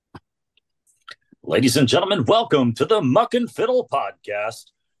Ladies and gentlemen, welcome to the Muck and Fiddle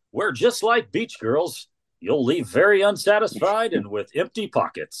podcast, where just like beach girls, you'll leave very unsatisfied and with empty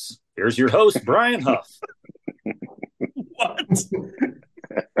pockets. Here's your host, Brian Huff. What?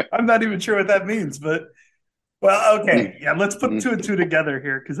 I'm not even sure what that means, but okay. Yeah, let's put two and two together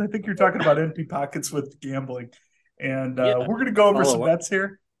here because I think you're talking about empty pockets with gambling. And we're going to go over some bets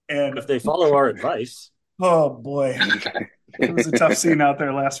here. And if they follow our advice. Oh, boy. It was a tough scene out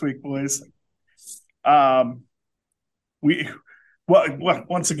there last week, boys. Once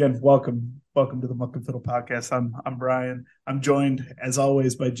again, welcome to the Muck and Fiddle podcast. I'm Brian. I'm joined, as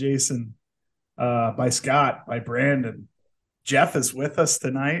always, by Jason, by Scott, by Brandon. Jeff is with us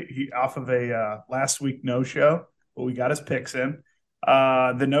tonight. He off of a last week no-show, but we got his picks in.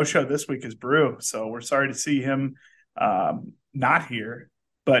 The no-show this week is Brew, so we're sorry to see him not here,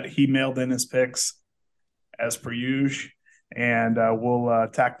 but he mailed in his picks as per usual, and we'll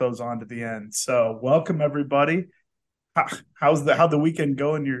tack those on to the end. So welcome, everybody. How'd the weekend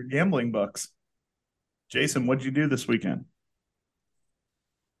go in your gambling books? Jason, what'd you do this weekend?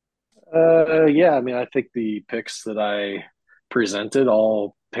 I think the picks that I presented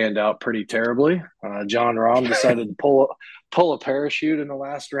all panned out pretty terribly. John Rahm decided to pull a parachute in the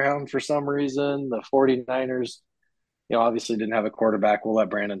last round for some reason. The 49ers, obviously didn't have a quarterback. We'll let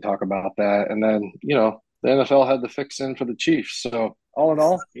Brandon talk about that. And then, the NFL had the fix in for the Chiefs. So all in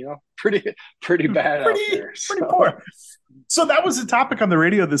all, pretty bad out there. Pretty poor. So that was a topic on the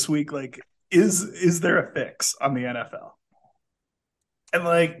radio this week. Like, is there a fix on the NFL? And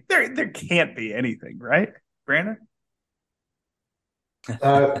like, there can't be anything, right, Brandon?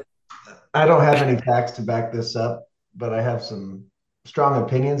 I don't have any facts to back this up, but I have some strong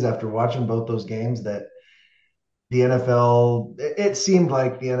opinions after watching both those games that the NFL, it seemed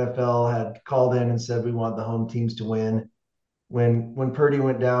like the NFL had called in and said, we want the home teams to win. When Purdy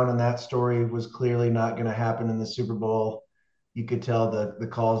went down and that story was clearly not going to happen in the Super Bowl, you could tell the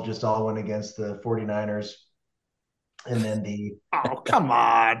calls just all went against the 49ers. And then oh, come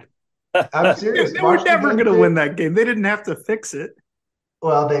on. I'm serious. They were never going to win that game. They didn't have to fix it.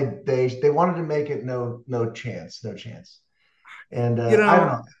 Well, they wanted to make it no chance. And I don't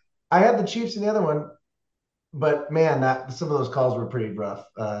know. I had the Chiefs in the other one, but man, some of those calls were pretty rough.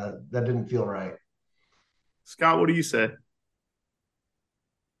 That didn't feel right. Scott, what do you say?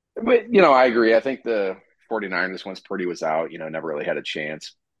 But, I agree. I think the 49ers, once Purdy was out, never really had a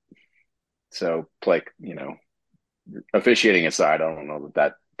chance. So, officiating aside, I don't know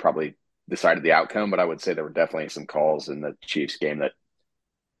that probably decided the outcome, but I would say there were definitely some calls in the Chiefs game that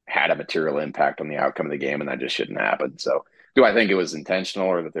had a material impact on the outcome of the game, and that just shouldn't happen. So do I think it was intentional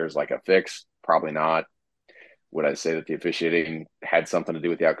or that there's like a fix? Probably not. Would I say that the officiating had something to do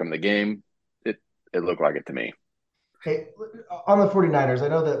with the outcome of the game? It looked like it to me. Hey, on the 49ers, I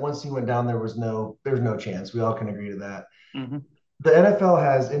know that once he went down, there's no chance. We all can agree to that. Mm-hmm. The NFL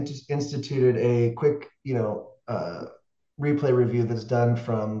has instituted a quick, replay review that's done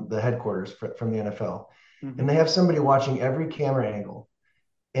from the headquarters from the NFL. Mm-hmm. And they have somebody watching every camera angle.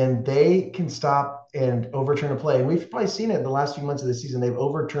 And they can stop and overturn a play. And we've probably seen it in the last few months of the season. They've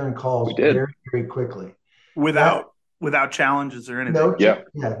overturned calls very, very quickly. Without challenges or anything.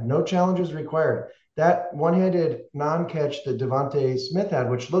 No challenges required. That one-handed non-catch that Devontae Smith had,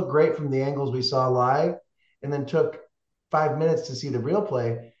 which looked great from the angles we saw live, and then took 5 minutes to see the real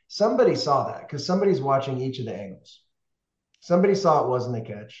play, somebody saw that because somebody's watching each of the angles. Somebody saw it wasn't a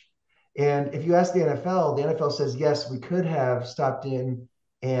catch. And if you ask the NFL says, yes, we could have stopped in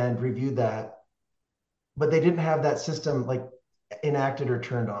and reviewed that, but they didn't have that system like enacted or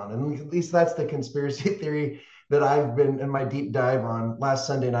turned on. And at least that's the conspiracy theory that I've been in my deep dive on last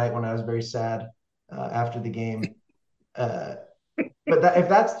Sunday night when I was very sad after the game. But if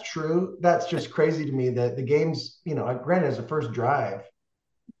that's true, that's just crazy to me that the game's, granted it's the first drive,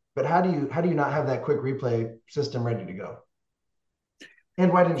 but how do you not have that quick replay system ready to go?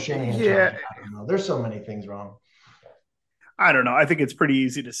 And why didn't Shanahan charge it? I don't know. There's so many things wrong. I don't know. I think it's pretty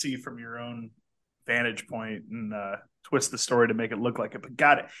easy to see from your own vantage point and twist the story to make it look like it. But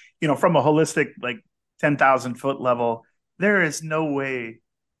got it. From a holistic, 10,000 foot level, there is no way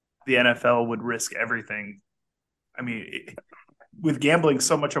the NFL would risk everything. I mean, with gambling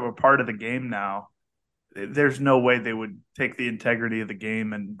so much of a part of the game now, there's no way they would take the integrity of the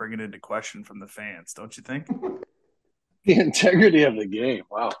game and bring it into question from the fans. Don't you think? The integrity of the game.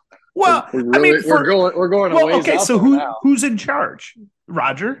 Wow. Well, we're going. Well, okay. So who's in charge?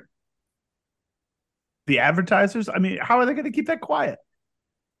 Roger? The advertisers? I mean, how are they going to keep that quiet?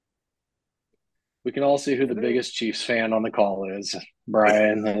 We can all see who the biggest Chiefs fan on the call is.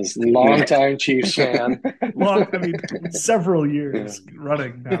 Brian is a longtime Chiefs fan. Several years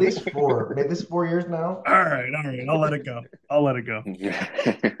running now. At least 4. Maybe this 4 years now. All right. I'll let it go.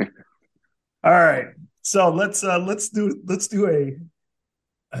 All right. So let's do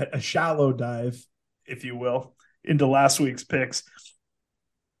a shallow dive, if you will, into last week's picks.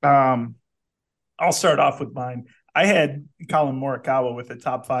 I'll start off with mine. I had Colin Morikawa with the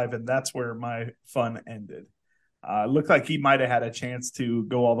top 5, and that's where my fun ended. Looked like he might have had a chance to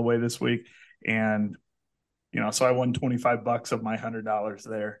go all the way this week, and so I won $25 of my $100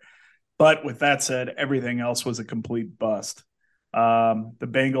 there. But with that said, everything else was a complete bust. The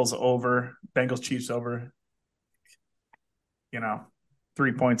Bengals Chiefs over.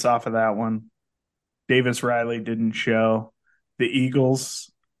 3 points off of that one. Davis Riley didn't show. The Eagles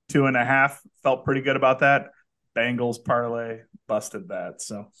 2.5, felt pretty good about that. Bengals parlay busted that.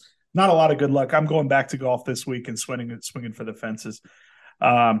 So not a lot of good luck. I'm going back to golf this week and swinging for the fences.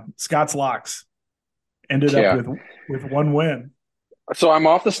 Scott's locks ended up with one win. So I'm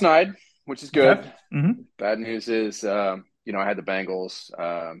off the snide, which is good. Okay. Mm-hmm. Bad news is, I had the Bengals.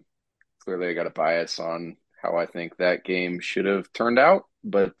 Clearly I got a bias on how I think that game should have turned out.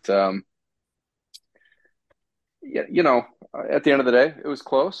 But, at the end of the day, it was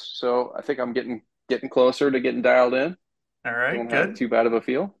close. So I think I'm getting closer to getting dialed in. All right, Don't good. have too bad of a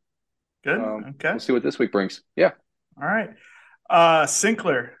feel. Good. Okay. We'll see what this week brings. Yeah. All right.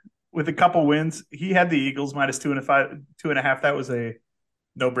 Sinclair with a couple wins. He had the Eagles minus 2.5. That was a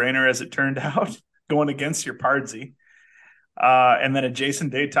no-brainer as it turned out, going against your Pardsy. And then a Jason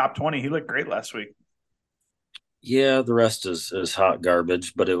Day top 20. He looked great last week. Yeah, the rest is hot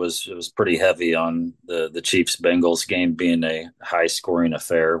garbage, but it was pretty heavy on the Chiefs Bengals game being a high scoring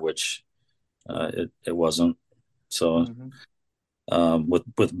affair, which it wasn't. So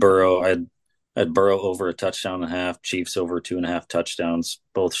with Burrow, I had Burrow over a touchdown and a half, Chiefs over 2.5 touchdowns.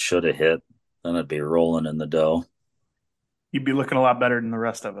 Both should have hit. Then I'd be rolling in the dough. You'd be looking a lot better than the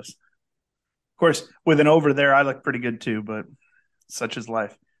rest of us. Of course, with an over there, I look pretty good too, but such is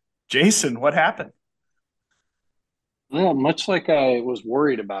life. Jason, what happened? Well, much like I was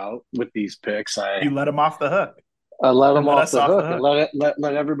worried about with these picks, you let him off the hook. I let them off the hook and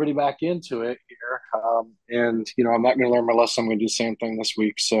let everybody back into it here. And I'm not going to learn my lesson. I'm going to do the same thing this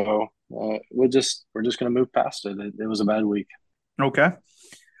week. So we're just going to move past it. It was a bad week. Okay.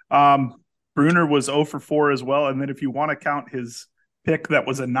 Bruner was 0 for 4 as well. And then if you want to count his pick that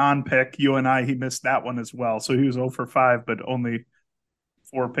was a non-pick, he missed that one as well. So he was 0 for 5, but only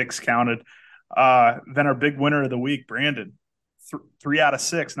 4 picks counted. Then our big winner of the week, Brandon, 3 out of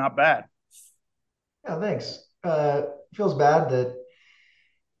 6, not bad. Yeah, thanks. Feels bad that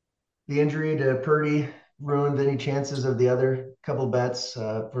the injury to Purdy ruined any chances of the other couple bets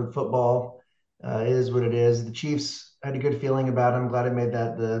for football. It is what it is. The Chiefs, I had a good feeling about them. Glad I made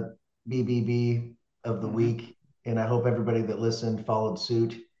that the BBB of the week, and I hope everybody that listened followed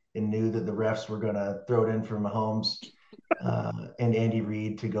suit and knew that the refs were going to throw it in for Mahomes and Andy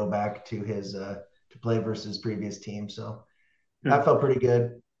Reid to go back to his to play versus previous team. So that felt pretty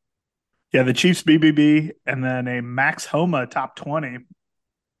good. Yeah, the Chiefs BBB and then a Max Homa top 20.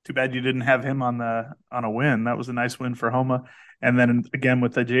 Too bad you didn't have him on a win. That was a nice win for Homa. And then again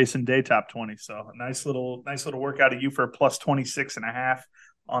with the Jason Day top 20. So a nice little work out of you for a plus 26.5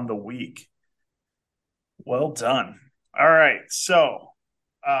 on the week. Well done. All right. So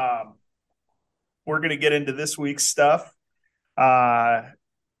we're going to get into this week's stuff. Like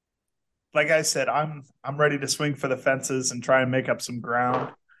I said, I'm ready to swing for the fences and try and make up some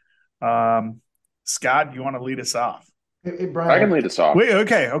ground. Scott, you want to lead us off? Hey, Brian, I can lead us off. Wait,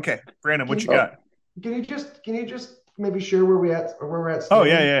 okay. Brandon, what you got? Can you just maybe share where we're at? Oh,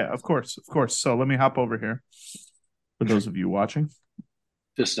 yeah, of course. So let me hop over here for those of you watching.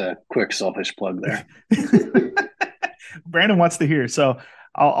 Just a quick selfish plug there. Brandon wants to hear. So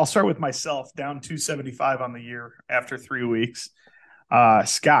I'll start with myself, down 275 on the year after 3 weeks.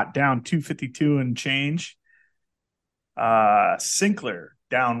 Scott down 252 and change. Sinclair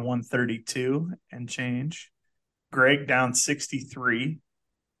down 132 and change. Greg down 63.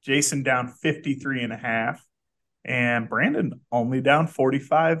 Jason down 53.5. And Brandon only down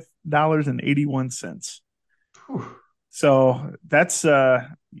 $45.81. So that's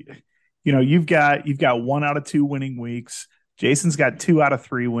you've got 1 out of 2 winning weeks. Jason's got 2 out of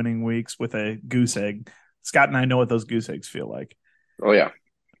 3 winning weeks with a goose egg. Scott and I know what those goose eggs feel like. Oh yeah.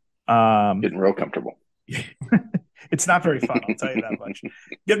 Getting real comfortable. It's not very fun, I'll tell you that much.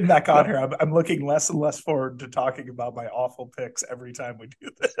 Getting back on here, I'm looking less and less forward to talking about my awful picks every time we do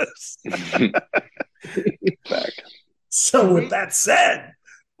this. Back. So with that said,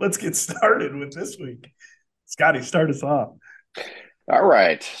 let's get started with this week. Scotty, start us off. All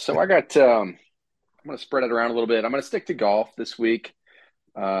right. So I got I'm going to spread it around a little bit. I'm going to stick to golf this week.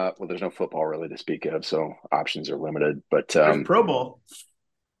 Well, there's no football really to speak of, so options are limited. But There's Pro Bowl.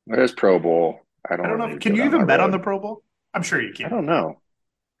 there's Pro Bowl. I I don't don't know. really Can go you down even that bet on road. the Pro Bowl? I'm sure you I can. don't know.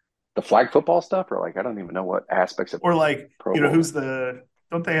 The flag football stuff, or like I don't even know what aspects of Or like, Pro Bowl. who's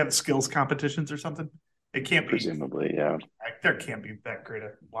don't they have the skills competitions or something? It can't be. Presumably, yeah. There can't be that great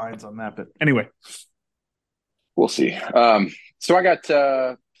of lines on that. But anyway. We'll see. So I got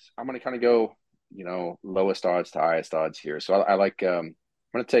I'm going to kind of go, lowest odds to highest odds here. So I like I'm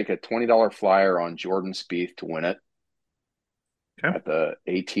going to take a $20 flyer on Jordan Spieth to win it at the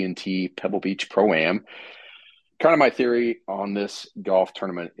AT&T Pebble Beach ProAm. Kind of my theory on this golf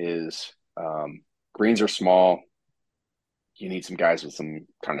tournament is greens are small. You need some guys with some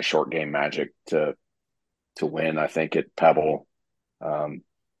kind of short game magic to win. I think at Pebble,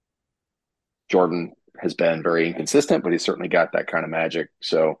 Jordan has been very inconsistent, but he's certainly got that kind of magic.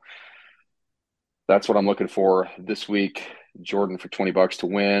 So that's what I'm looking for this week. Jordan for $20 to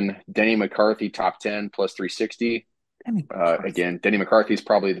win. Denny McCarthy top 10 plus 360. Again, Denny McCarthy is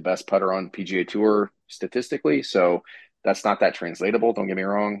probably the best putter on PGA Tour statistically. So that's not that translatable. Don't get me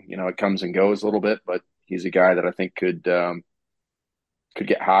wrong. It comes and goes a little bit, but he's a guy that I think could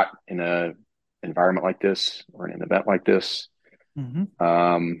get hot in a environment like this or in an event like this.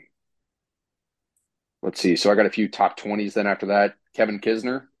 Mm-hmm. Let's see. So I got a few top 20s then after that. Kevin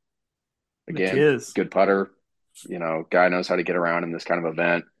Kisner. Again, good putter. Guy knows how to get around in this kind of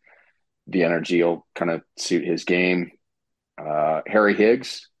event. The energy will kind of suit his game. Harry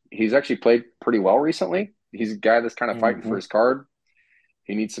Higgs, he's actually played pretty well recently. He's a guy that's kind of fighting for his card.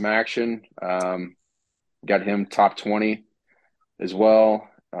 He needs some action. Got him top 20 as well.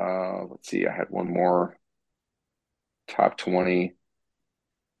 Let's see. I had one more top 20,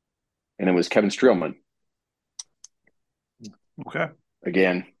 and it was Kevin Streelman. Okay.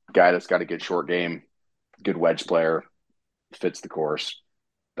 Again, guy that's got a good short game, good wedge player, fits the course.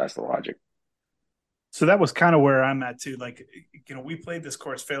 That's the logic. So that was kind of where I'm at too. Like, we played this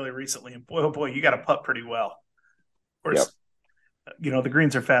course fairly recently, and boy, oh boy, you got to putt pretty well. Of course, the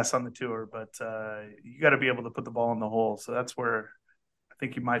greens are fast on the tour, but you got to be able to put the ball in the hole. So that's where I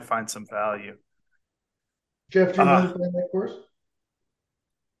think you might find some value. Jeff, do you remember playing that course?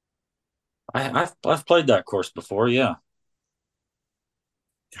 I've played that course before. Yeah.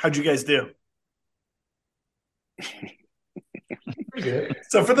 How'd you guys do? Pretty good.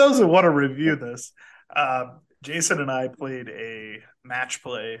 So for those who want to review this, Jason and I played a match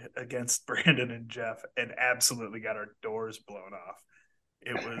play against Brandon and Jeff and absolutely got our doors blown off.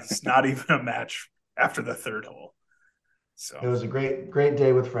 It was not even a match after the third hole. So it was a great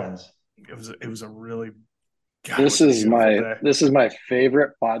day with friends. It was a really This is my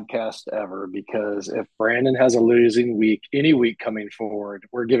favorite podcast ever, because if Brandon has a losing week, any week coming forward,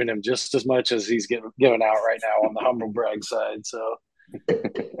 we're giving him just as much as he's giving out right now on the humble brag side. So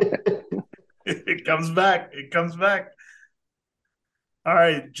it comes back. It comes back. All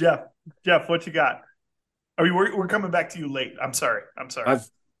right, Jeff, what you got? I mean, we're coming back to you late. I'm sorry.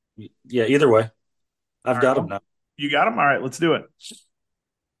 Either way, I've got them now. You got them? All right, let's do it.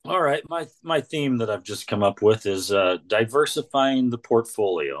 All right, my theme that I've just come up with is diversifying the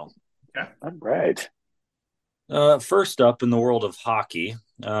portfolio. Okay. All right. First up in the world of hockey,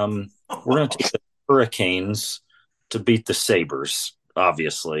 we're going to take the Hurricanes to beat the Sabres,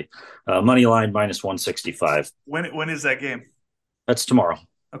 obviously. Money line minus 165. When is that game? That's tomorrow.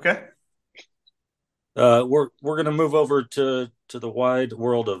 Okay. We're going to move over to the wide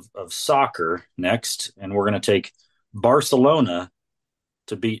world of soccer next, and we're going to take Barcelona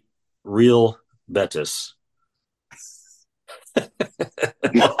to beat Real Betis. What?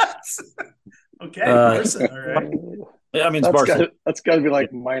 Okay, Barca, all right. I mean, that's got to be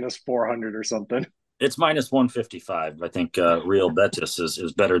like minus 400 or something. It's minus 155. I think Real Betis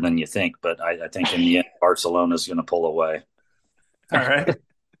is better than you think, but I think in the end, Barcelona is going to pull away. All right.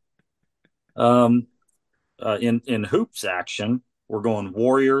 In hoops action, we're going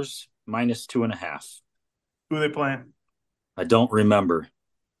Warriors minus 2.5. Who are they playing? I don't remember.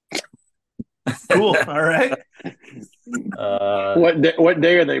 Cool. All right. What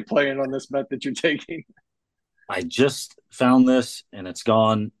day are they playing on this bet that you're taking? I just found this and it's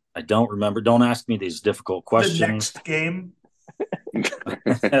gone. I don't remember. Don't ask me these difficult questions. The next game,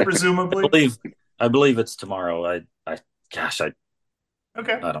 presumably. I believe it's tomorrow. Okay. I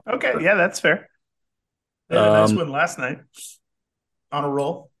don't okay. remember. Yeah, that's fair. They had a nice win last night. On a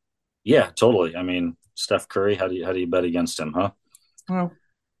roll. Yeah, totally. I mean, Steph Curry. How do you bet against him, huh? Well.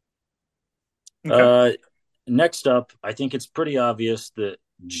 Okay. Next up, I think it's pretty obvious that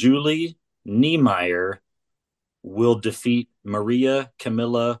Julie Niemeyer will defeat Maria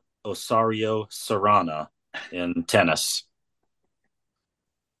Camila Osario Serrana in tennis.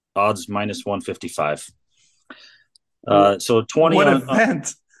 Odds minus 155. So 20 what on,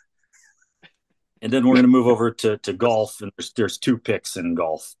 event? and then we're going to move over to golf, and there's two picks in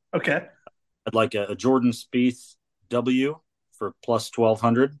golf. Okay. I'd like a Jordan Spieth W for plus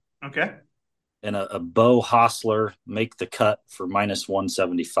 1200. Okay. And a Bo Hostler make the cut for minus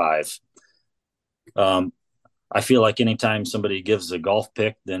 175. I feel like anytime somebody gives a golf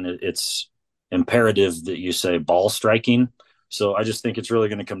pick, then it's imperative that you say ball striking. So I just think it's really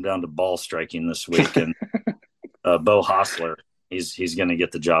going to come down to ball striking this week. And Bo Hostler, he's going to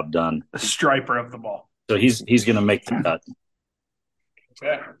get the job done. The striper of the ball. So he's going to make the cut.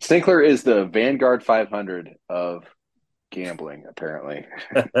 Okay. Stinkler is the Vanguard 500 of gambling, apparently.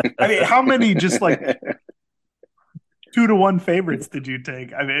 I mean, how many just like 2-1 favorites did you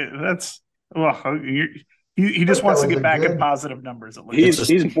take? I mean, that's he just wants to get back in positive numbers. At least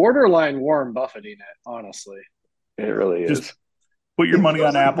he's borderline Warren Buffetting it. Honestly, it really is. Just put your money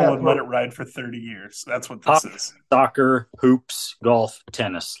on Apple and let it ride for 30 years. That's what this is. Soccer, hoops, golf,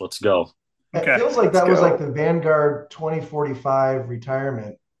 tennis. Let's go. Okay. It feels like that was like the Vanguard 2045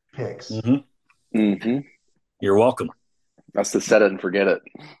 retirement picks. Mm-hmm. Mm-hmm. You're welcome. That's the set it and forget it.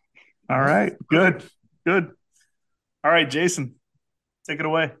 All right. Good. All right, Jason, take it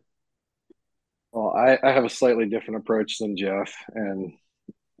away. Well, I have a slightly different approach than Jeff, and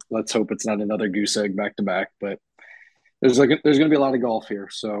let's hope it's not another goose egg back to back. But there's going to be a lot of golf here,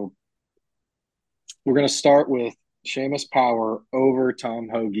 so we're going to start with Seamus Power over Tom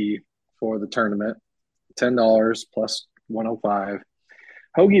Hoagie for the tournament, $10 plus 105.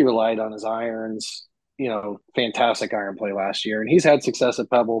 Hoagie relied on his irons, fantastic iron play last year, and he's had success at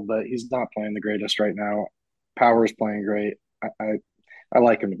Pebble, but he's not playing the greatest right now. Power is playing great. I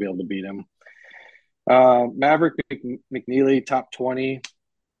like him to be able to beat him. Maverick McNeely, top 20,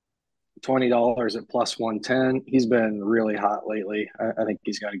 $20 at plus 110. He's been really hot lately. I think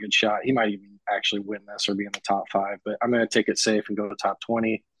he's got a good shot. He might even actually win this or be in the top 5, but I'm going to take it safe and go to top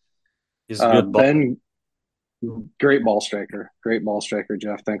 20. He's a good ball. Ben, great ball striker,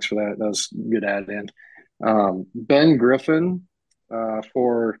 Jeff. Thanks for that. That was a good add in. Ben Griffin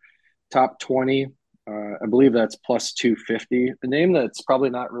for top 20. I believe that's plus 250. A name that's probably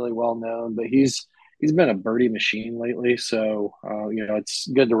not really well known, but he's been a birdie machine lately. So it's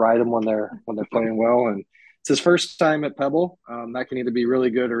good to ride him when they're playing well. And it's his first time at Pebble. That can either be really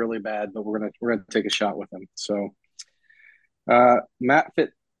good or really bad, but we're gonna take a shot with him. So Matt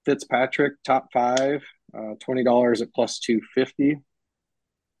Fitzpatrick, top 5, $20 at plus 250.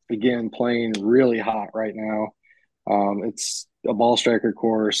 Again, playing really hot right now. It's a ball striker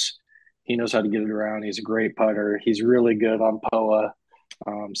course. He knows how to get it around. He's a great putter. He's really good on POA.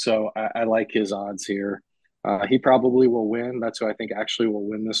 So I like his odds here. He probably will win. That's who I think actually will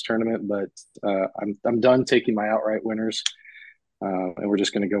win this tournament. But I'm done taking my outright winners, and we're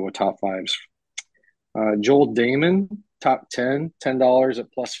just going to go with top 5s. Joel Damon, top 10, $10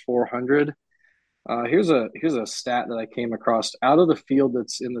 at plus 400. Here's a stat that I came across. Out of the field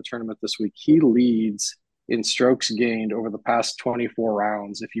that's in the tournament this week, he leads in strokes gained over the past 24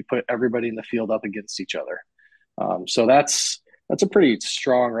 rounds if you put everybody in the field up against each other. So that's a pretty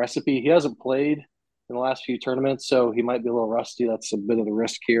strong recipe. He hasn't played in the last few tournaments, so he might be a little rusty. That's a bit of the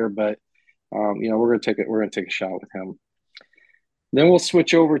risk here, but we're gonna take a shot with him. Then we'll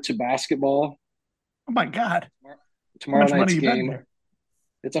switch over to basketball. Oh my God! Tomorrow night's game.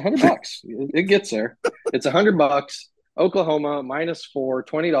 It's $100. It gets there. It's $100. Oklahoma -4,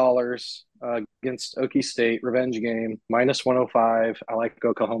 $20 against Okie State, revenge game, minus 105. I like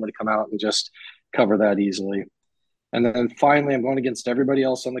Oklahoma to come out and just cover that easily. And then finally, I'm going against everybody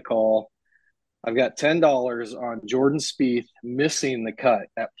else on the call. I've got $10 on Jordan Spieth missing the cut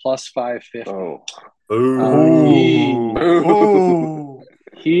at plus 550.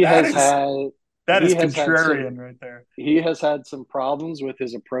 He has had that is contrarian right there. He has had some problems with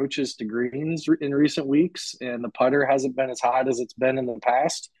his approaches to greens in recent weeks, and the putter hasn't been as hot as it's been in the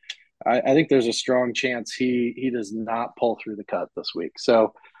past. I think there's a strong chance he does not pull through the cut this week.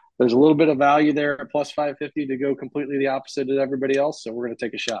 So there's a little bit of value there at plus 550 to go completely the opposite of everybody else. So we're going to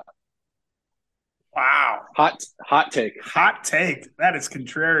take a shot. Wow. Hot take. Hot take. That is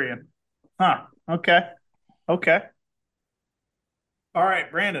contrarian. Huh. Okay. All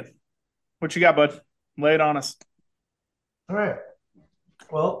right, Brandon. What you got, bud? Lay it on us. All right.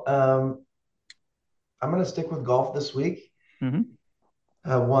 Well, I'm going to stick with golf this week. Mm-hmm.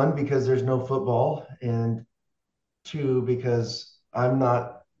 1, because there's no football, and 2, because I'm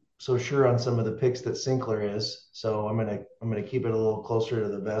not so sure on some of the picks that Sinkler is. So I'm gonna keep it a little closer to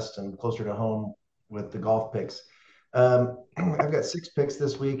the vest and closer to home with the golf picks. I've got 6 picks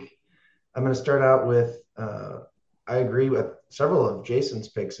this week. I'm going to start out with I agree with several of Jason's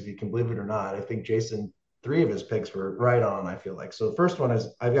picks, if you can believe it or not. I think Jason, 3 of his picks were right on, I feel like. So the first one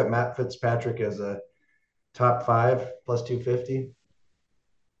is I've got Matt Fitzpatrick as a top 5 plus 250.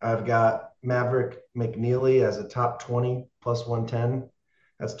 I've got Maverick McNeely as a top 20 plus 110.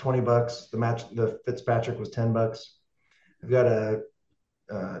 That's $20. The Fitzpatrick was $10. I've got a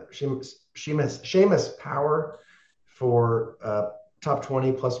Seamus Power for top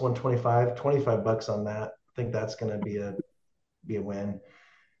 20 plus 125, $25 on that. I think that's going to be a win.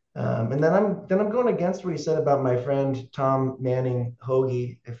 And then I'm going against what he said about my friend Tom Manning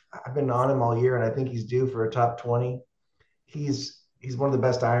Hoagie. If I've been on him all year, and I think he's due for a top 20. He's one of the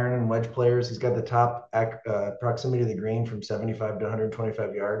best iron and wedge players. He's got the top proximity to the green from 75 to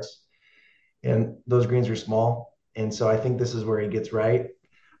 125 yards, and those greens are small. And so I think this is where he gets right.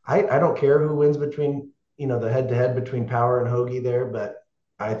 I don't care who wins between the head to head between Power and Hoagie there, but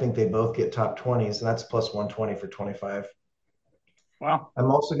I think they both get top 20s, and that's plus 120 for 25. Wow. I'm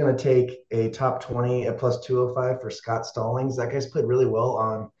also going to take a top 20 at plus 205 for Scott Stallings. That guy's played really well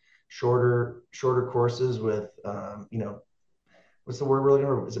on shorter courses with what's the word we're looking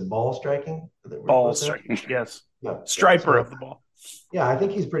for? Is it ball striking? Ball striking, yes. Yeah. Striper of the ball. Yeah, I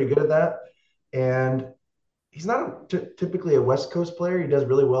think he's pretty good at that. And he's not typically a West Coast player. He does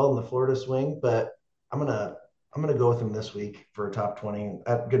really well in the Florida swing, but I'm gonna go with him this week for a top 20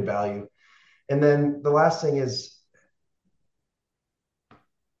 at good value. And then the last thing is,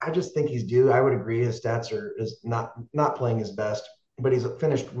 I just think he's due. I would agree his stats is not playing his best, but he's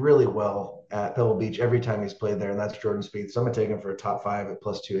finished really well at Pebble Beach every time he's played there, and that's Jordan Spieth. So I'm gonna take him for a top 5 at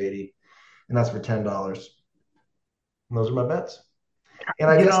plus 280, and that's for $10. And those are my bets. And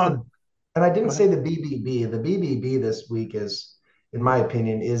I didn't say the BBB. The BBB this week is, in my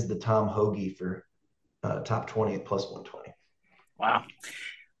opinion, is the Tom Hoagie for top 20 at plus 120. Wow.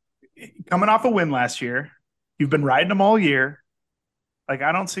 Coming off a win last year, you've been riding them all year. Like,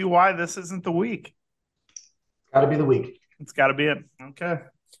 I don't see why this isn't the week. Got to be the week. It's got to be it. Okay.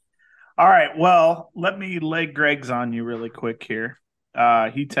 All right. Well, let me lay Greg's on you really quick here.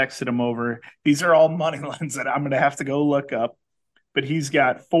 He texted him over. These are all money lines that I'm going to have to go look up. But he's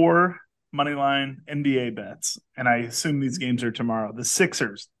got 4 money line NBA bets, and I assume these games are tomorrow. The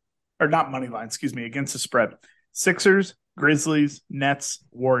Sixers, or not money line, excuse me, against the spread. Sixers, Grizzlies, Nets,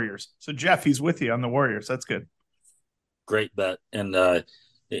 Warriors. So Jeff, he's with you on the Warriors. That's good. Great bet. And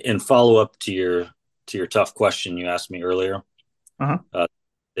in follow up to your tough question you asked me earlier,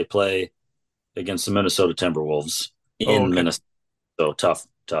 they play against the Minnesota Timberwolves in Minnesota. So tough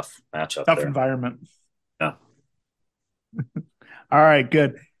matchup. Tough there. Environment. Yeah. All right,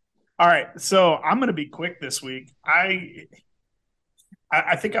 good. All right, so I'm going to be quick this week. I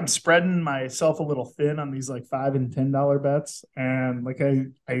think I'm spreading myself a little thin on these like $5 and $10 bets, and like I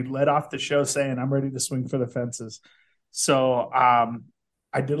led off the show saying I'm ready to swing for the fences. So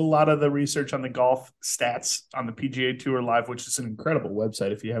I did a lot of the research on the golf stats on the PGA Tour Live, which is an incredible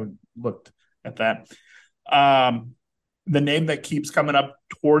website if you haven't looked at that. The name that keeps coming up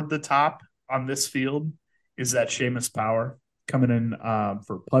toward the top on this field is that Seamus Power coming in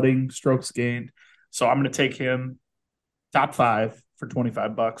for putting, strokes gained. So I'm going to take him top 5 for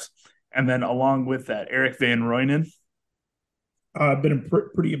 $25. And then along with that, Eric Van Rooyen. I've been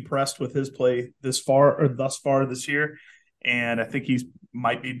pretty impressed with his play thus far this year. And I think he's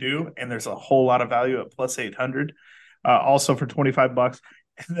might be due. And there's a whole lot of value at plus 800, also for $25.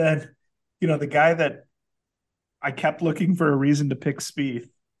 And then, the guy that I kept looking for a reason to pick Spieth.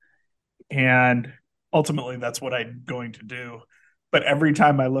 And ultimately, that's what I'm going to do. But every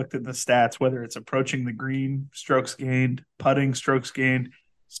time I looked at the stats, whether it's approaching the green, strokes gained, putting, strokes gained,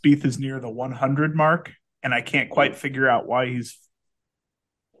 Spieth is near the 100 mark. And I can't quite figure out why he's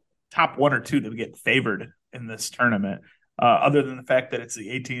top 1 or 2 to get favored in this tournament, other than the fact that it's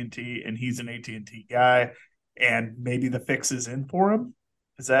the AT&T and he's an AT&T guy, and maybe the fix is in for him.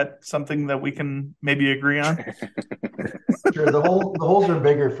 Is that something that we can maybe agree on? Sure, the holes are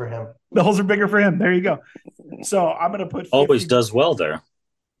bigger for him. The holes are bigger for him. There you go. So I'm going to put 50. Always does well there.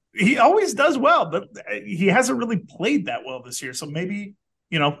 He always does well, but he hasn't really played that well this year. So maybe,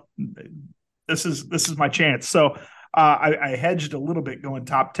 this is my chance. So I hedged a little bit going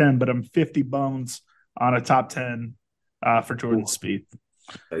top 10, but I'm 50 bones on a top 10 for Jordan Spieth.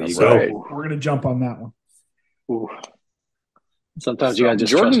 There you So go. we're going to jump on that one. Ooh. Sometimes you got to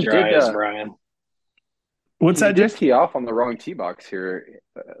just Jordan trust your did, eyes, Brian. What's that, He did Jeff? tee off on the wrong tee box here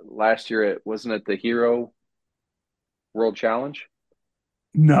last year. Wasn't it the Hero World Challenge?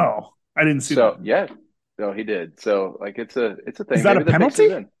 No, I didn't see So that. yeah, no, he did. So like it's a Is thing. that a Maybe the fix is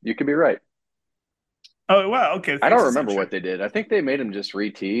penalty? in. You could be right. Oh, wow. Okay. I Fix don't is in. remember Sure. what they did. I think they made him just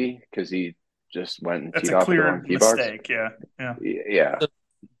re-tee because he just went and That's teed a off at the clear wrong tee box. mistake. Yeah. Yeah. Yeah,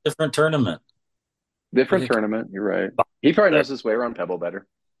 Different tournament. You different could tournament. You're right. He probably there. knows his way around Pebble better.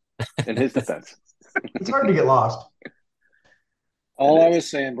 In his defense, It's hard to get lost. it All I is.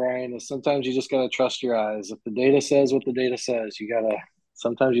 was saying, Brian, is sometimes you just gotta trust your eyes. If the data says what the data says, you gotta.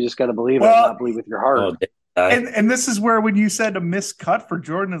 Sometimes you just gotta believe it, Well, not believe with your heart. Oh, guy. and this is where when you said a missed cut for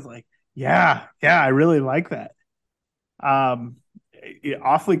Jordan is like, yeah, yeah, I really like that. Um,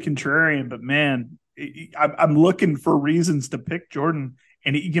 Awfully contrarian, but man, I'm looking for reasons to pick Jordan,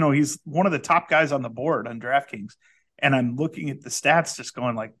 and he's one of the top guys on the board on DraftKings, and I'm looking at the stats, just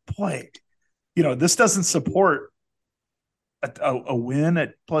going like, boy, this doesn't support a win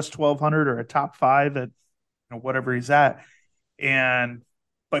at plus 1,200 or a top five at whatever he's at, and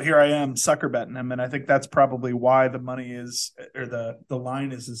but here I am sucker betting him, and I think that's probably why the money is or the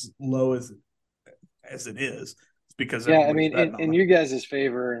line is as low as it is. It's because Yeah, I everybody's mean, betting on in him. you guys'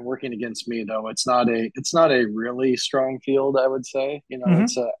 favor and working against me though, it's not a really strong field. I would say, Mm-hmm.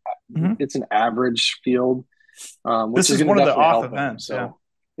 Mm-hmm. it's an average field, which This is is going to one of the definitely off help him. events. Yeah. So,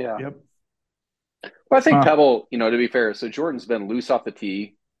 yeah, Yep. Well, I think Huh. Pebble. To be fair, so Jordan's been loose off the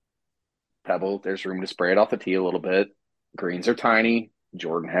tee. Pebble, there's room to spray it off the tee a little bit. Greens are tiny.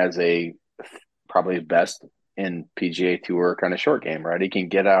 Jordan has a probably best in PGA Tour kind of short game, right? He can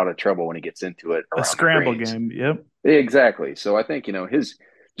get out of trouble when he gets into it A around the scramble greens. game. Yep. Exactly. So I think, his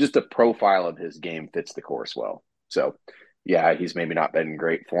just the profile of his game fits the course well. So yeah, he's maybe not been in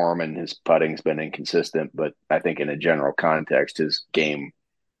great form and his putting's been inconsistent, but I think in a general context, his game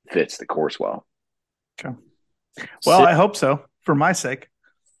fits the course well. Okay. Well, Six, I hope so for my sake.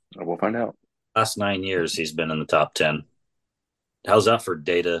 We'll find out. last 9 years, he's been in the top 10. How's that for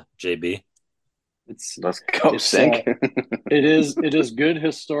data, JB? it's Let's go, it's Sync. it is good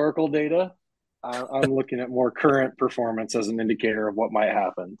historical data. I'm looking at more current performance as an indicator of what might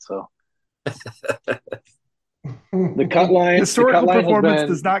happen. So the cut Historical line has performance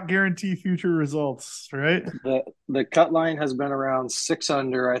does been not guarantee future results, right? the cut line has been around 6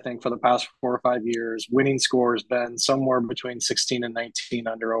 under, I think, for the past 4 or 5 years. Winning score has been somewhere between 16 and 19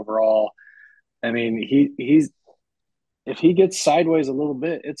 under overall. I mean, he's if he gets sideways a little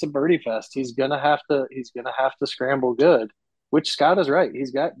bit, it's a birdie fest. He's gonna have to scramble good. Which Scott is right. He's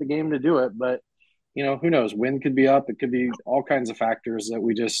got the game to do it, but who knows? Wind could be up. It could be all kinds of factors that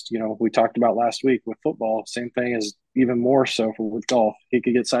we just, we talked about last week with football. Same thing is even more so with golf. He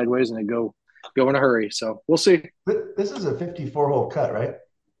could get sideways and it go in a hurry. So we'll see. This is a 54-hole cut, right?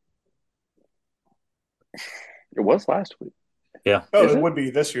 It was last week. Yeah. Oh, Is it it? would be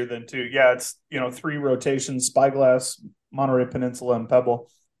this year then too. Yeah, it's 3 rotations: Spyglass, Monterey Peninsula, and Pebble,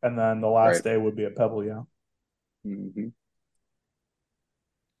 and then the Right. last day would be at Pebble. Yeah. Mm-hmm.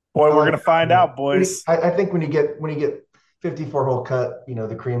 Boy, I we're like gonna find out, boys. I think when you get 54-hole cut,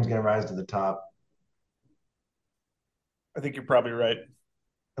 the cream's gonna rise to the top. I think you're probably right.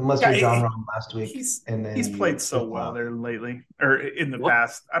 Unless Yeah, you're John Rahm last week he's and then he's played you so flip well flop. there lately or in the What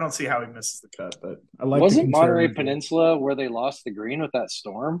past. I don't see how he misses the cut, but I like the wasn't Monterey conservative view. Peninsula where they lost the green with that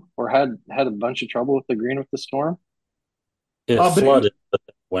storm, or had a bunch of trouble with the green with the storm? It But flooded, but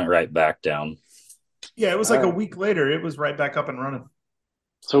went right back down. yeah, it was All like a right. week later. It was right back up and running.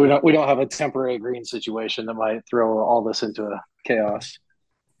 So we don't have a temporary green situation that might throw all this into a chaos.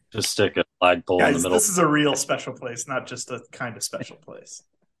 Just stick a flagpole in the Guys, middle. this is a real special place, not just a kind of special place.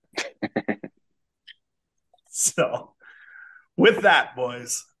 So, with that,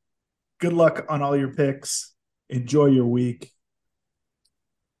 boys, good luck on all your picks. Enjoy your week.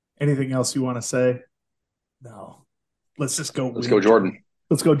 Anything else you want to say? No. Let's just go Let's win, go, Jordan.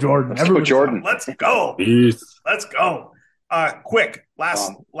 Let's go, Jordan. Let's go, Everybody's Jordan. Let's go. Peace. Let's go. Quick, last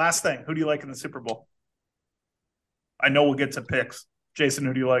Um, last thing. Who do you like in the Super Bowl? I know we'll get to picks. Jason,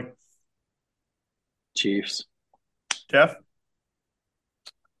 who do you like? Chiefs. Jeff?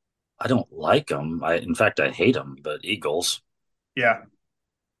 I don't like them. In fact, I hate them. But Eagles. Yeah,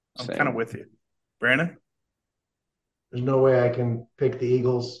 I'm Same. kind of with you. Brandon? There's no way I can pick the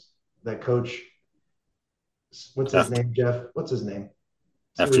Eagles. That coach, what's his name, Jeff? What's his name?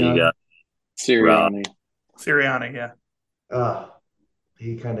 After you Sirianni. got Rob, Sirianni. Sirianni, yeah.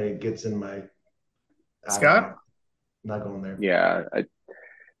 He kind of gets in my. I don't know. Scott? Not going there. Yeah, I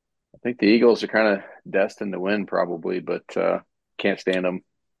think the Eagles are kind of destined to win probably, but can't stand them.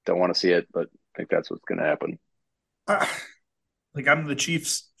 Don't want to see it, but I think that's what's going to happen. Like I'm the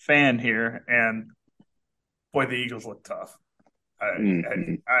Chiefs fan here, and boy, the Eagles look tough. I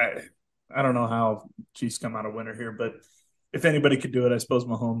Mm-hmm. I I don't know how Chiefs come out a winner here, but if anybody could do it, I suppose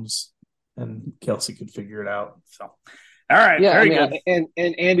Mahomes and Kelsey could figure it out. So, all right, Yeah, very good. And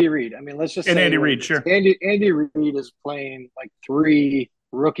Andy Reid. I mean, let's just and say Andy Reid, sure. Andy Reid is playing like 3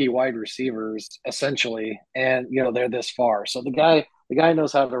 rookie wide receivers essentially, and they're this far. So the guy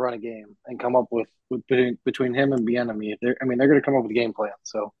knows how to run a game and come up with between him and Bieniemy. They're going to come up with a game plan.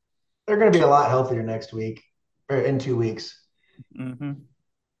 So they're going to be a lot healthier next week or in 2 weeks. Mm-hmm.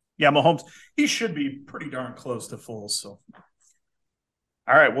 Yeah, Mahomes, he should be pretty darn close to full. So,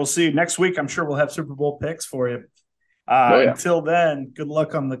 all right, we'll see you next week. I'm sure we'll have Super Bowl picks for you. Until then, good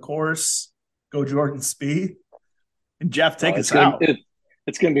luck on the course. Go Jordan Spieth. And Jeff, take us out.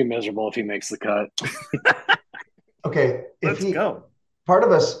 It's going to be miserable if he makes the cut. Okay. Let's go. Part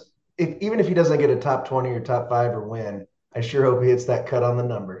of us, even if he doesn't get a top 20 or top 5 or win, I sure hope he hits that cut on the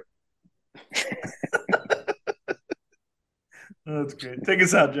number. That's great. Take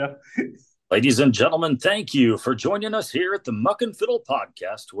us out, Jeff. Ladies and gentlemen, thank you for joining us here at the Muck and Fiddle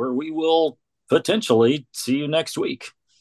podcast, where we will potentially see you next week.